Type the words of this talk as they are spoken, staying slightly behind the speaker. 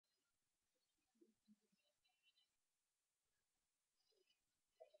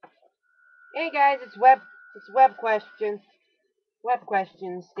Hey guys, it's web questions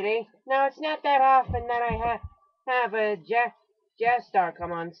today. Now it's not that often that I have a jazz star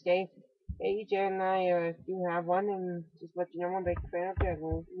come on stage, and I do have one, and just let you know I'm a big fan of jazz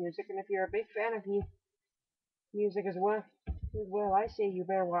music, and if you're a big fan of music as well, I say you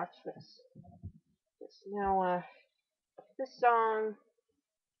better watch this. This song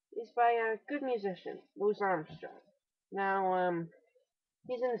is by a good musician, Louis Armstrong. Now,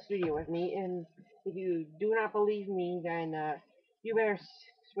 he's in the studio with me, and if you do not believe me, then you better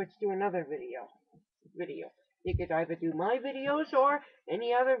switch to another video. You could either do my videos or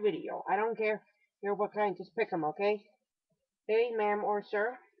any other video. I don't care what kind. Just pick them, okay? Hey, ma'am or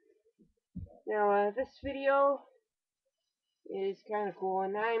sir. Now, this video is kind of cool,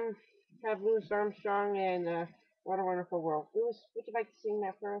 and I'm have Louis Armstrong and What a Wonderful World. Louis, would you like to sing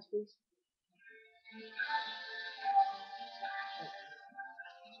that for us, please?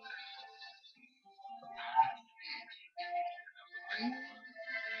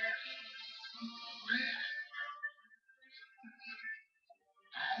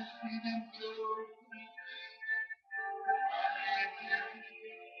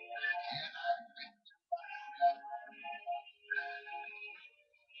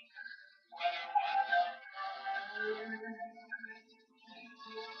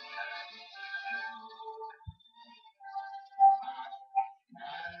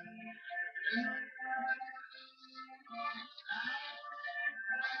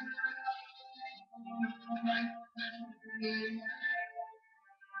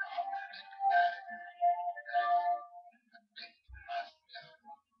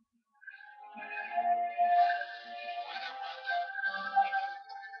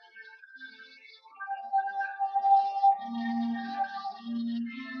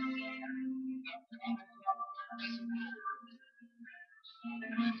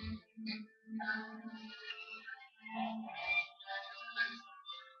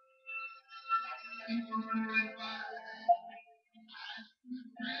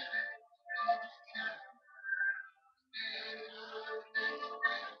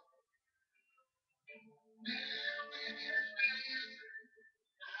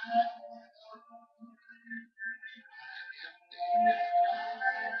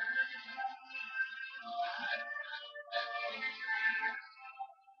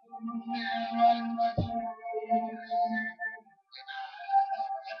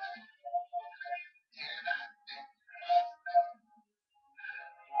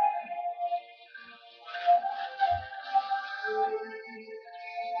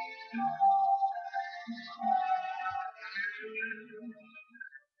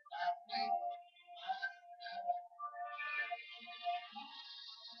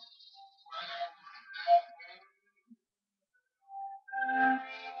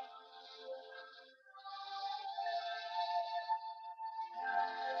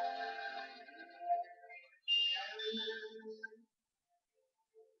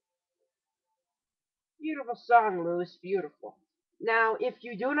 Beautiful song, Louis. Beautiful. Now, if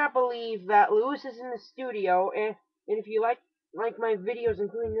you do not believe that Louis is in the studio, and if you like my videos,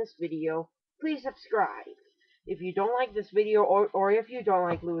 including this video, please subscribe. If you don't like this video, or if you don't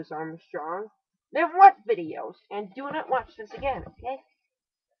like Louis Armstrong, then watch videos and do not watch this again. Okay?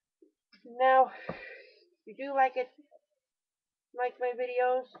 Now, if you do like my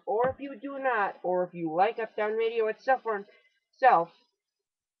videos, or if you do not, or if you like Up Down Radio itself,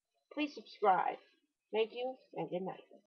 please subscribe. Thank you and good night.